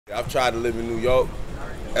I've tried to live in New York,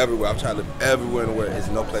 everywhere. I've tried to live everywhere in the world. There's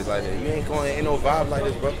no place like that. You ain't no vibe like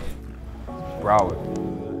this, bro. Broward.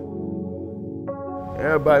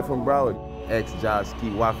 Everybody from Broward.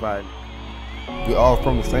 XXXTentacion, Wifi. We all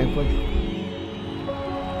from the same place.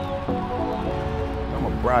 I'm a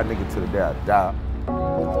bride nigga to the day I die.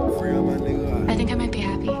 Free on my nigga. I think I might be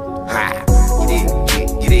happy. Ha! You did,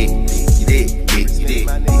 you did, you did, you did, you did,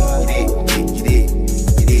 you did, you did,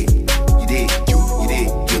 you did, you did, you did,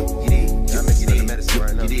 you did. I'm mixing the medicine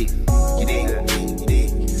right now. You did, you did, you did,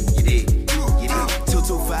 you did, you did.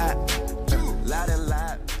 225, loud and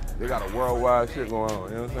loud. They got a worldwide shit going on,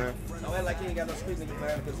 you know what I'm saying? Don't act like he ain't got no street nigga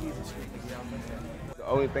plan because he's a street nigga, you know what I'm saying? The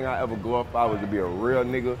only thing I ever glorified was to be a real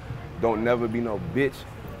nigga, don't never be no bitch,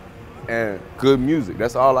 and good music.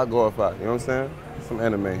 That's all I glorified, you know what I'm saying? Some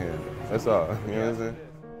anime here. That's all, you know what I'm saying?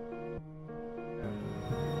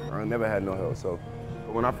 I never had no help, so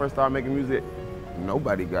when I first started making music,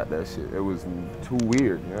 nobody got that shit. It was too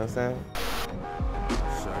weird, you know what I'm saying?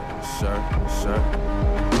 Sure.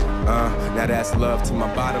 Now that's love to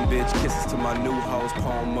my bottom bitch, kisses to my new hoes,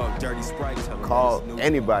 palm up, dirty Sprite. Call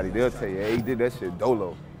anybody, they'll tell you, hey, he did that shit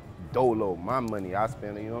dolo. Dolo, my money, I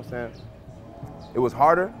spend it, you know what I'm saying? It was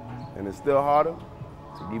harder, and it's still harder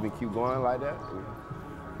to even keep going like that.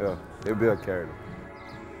 Yeah, it build character.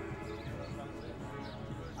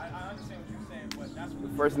 I understand what you're saying, but that's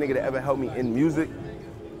what The first nigga that ever helped me in music,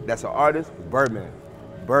 that's an artist, was Birdman.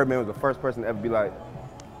 Birdman was the first person to ever be like,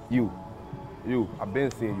 you, I've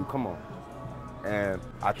been seeing you, come on. And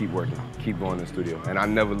I keep working, keep going to the studio, and I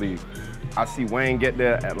never leave. I see Wayne get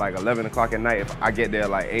there at like 11 o'clock at night. If I get there at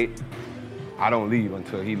like 8, I don't leave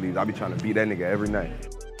until he leaves. I be trying to beat that nigga every night.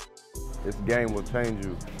 This game will change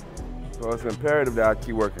you. So it's imperative that I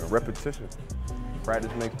keep working. Repetition.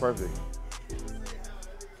 Practice makes perfect.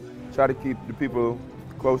 Try to keep the people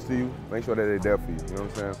close to you. Make sure that they're there for you, you know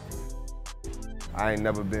what I'm saying? I ain't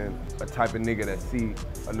never been a type of nigga that see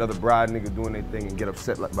another bride nigga doing their thing and get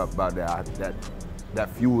upset about that. That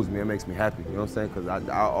fuels me, it makes me happy, you know what I'm saying? Because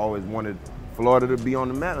I always wanted Florida to be on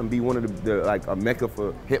the map and be one of the like a mecca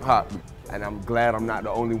for hip hop. And I'm glad I'm not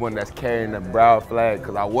the only one that's carrying the Broward flag,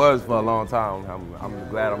 because I was for a long time. I'm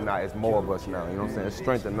glad I'm not. It's more of us now, you know what I'm saying? It's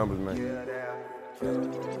strength in numbers, man.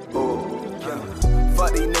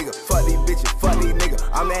 Fuck these niggas, fuck these bitches, fuck these niggas.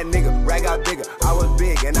 I'm that nigga, rag got bigger. I was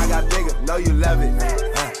big and I got bigger. Know you love it,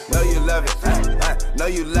 know you love it, know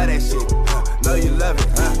you love that shit, know you love it.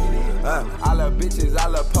 I love bitches, I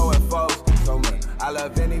love poet foes so much. I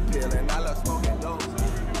love any pill and I love smoking those.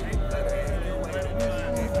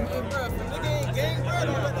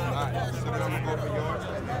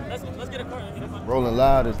 Rolling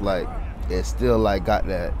Loud is like, it's still like got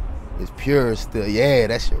that, it's pure still, yeah,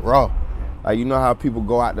 that shit raw. Like, you know how people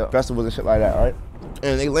go out to festivals and shit like that, right?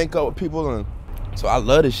 And they link up with people, and so I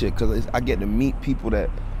love this shit because I get to meet people that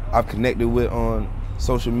I've connected with on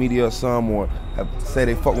social media or some, or have said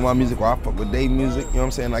they fuck with my music or I fuck with their music, you know what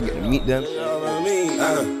I'm saying? I get to meet them.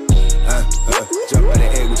 Jump out the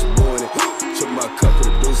egg with your boy in it. Took my cup, put a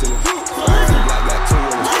deuce in it. Got 2 in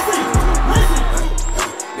it.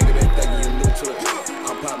 Nigga been thinking you new to it.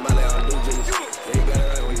 I'm pop Molly, I'm new Jimmy.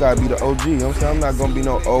 You gotta be the OG, you know what I'm saying? I'm not gonna be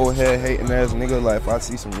no old head hating ass nigga. Like, if I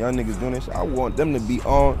see some young niggas doing this shit, I want them to be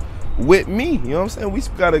on with me, you know what I'm saying? We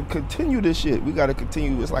gotta continue this shit. We gotta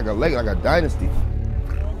continue, it's like a leg, like a dynasty.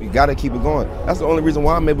 We gotta keep it going. That's the only reason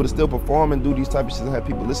why I'm able to still perform and do these type of shit and have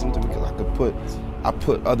people listen to me, because I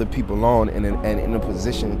put other people on and in a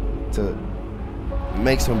position to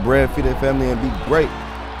make some bread, feed their family, and be great.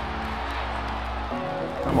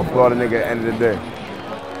 I'm a Florida nigga at the end of the day.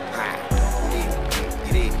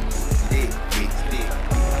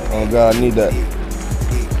 Oh God, I need that.